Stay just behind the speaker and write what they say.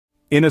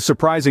In a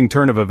surprising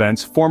turn of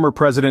events, former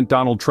President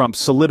Donald Trump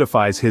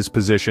solidifies his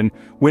position,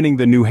 winning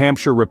the New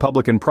Hampshire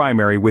Republican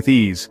primary with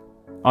ease.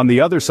 On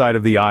the other side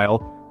of the aisle,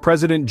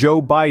 President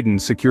Joe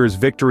Biden secures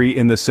victory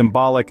in the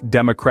symbolic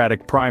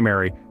Democratic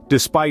primary,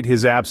 despite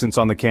his absence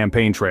on the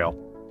campaign trail.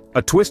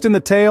 A twist in the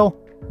tale?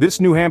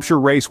 This New Hampshire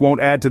race won't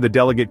add to the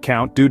delegate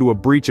count due to a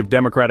breach of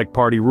Democratic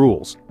Party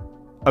rules.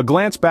 A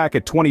glance back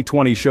at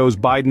 2020 shows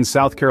Biden's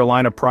South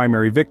Carolina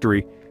primary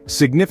victory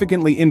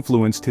significantly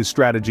influenced his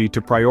strategy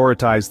to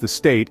prioritize the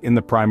state in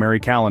the primary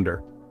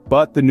calendar.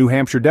 But the New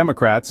Hampshire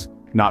Democrats,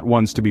 not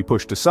ones to be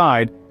pushed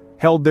aside,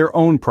 held their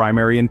own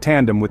primary in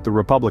tandem with the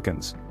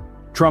Republicans.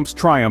 Trump's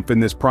triumph in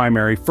this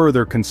primary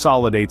further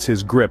consolidates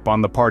his grip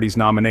on the party's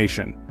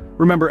nomination.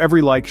 Remember,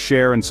 every like,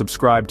 share, and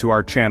subscribe to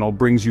our channel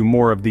brings you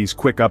more of these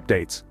quick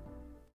updates.